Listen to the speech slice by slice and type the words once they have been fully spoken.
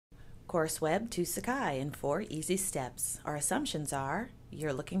Course Web to Sakai in 4 easy steps. Our assumptions are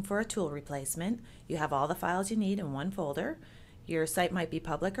you're looking for a tool replacement, you have all the files you need in one folder, your site might be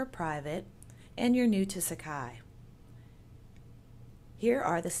public or private, and you're new to Sakai. Here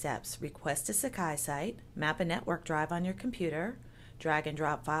are the steps. Request a Sakai site, map a network drive on your computer, drag and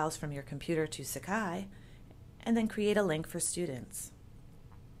drop files from your computer to Sakai, and then create a link for students.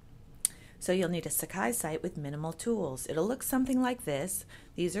 So you'll need a Sakai site with minimal tools. It'll look something like this.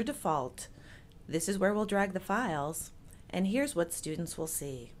 These are default. This is where we'll drag the files, and here's what students will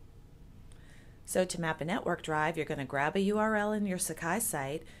see. So to map a network drive, you're going to grab a URL in your Sakai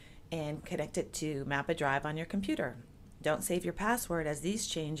site and connect it to map a drive on your computer. Don't save your password as these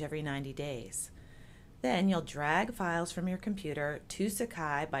change every 90 days. Then you'll drag files from your computer to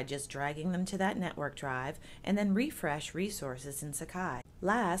Sakai by just dragging them to that network drive and then refresh resources in Sakai.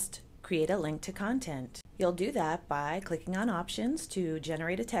 Last, create a link to content. You'll do that by clicking on Options to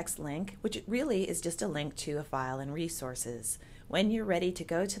generate a text link, which really is just a link to a file and resources. When you're ready to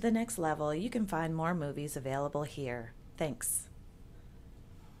go to the next level, you can find more movies available here. Thanks.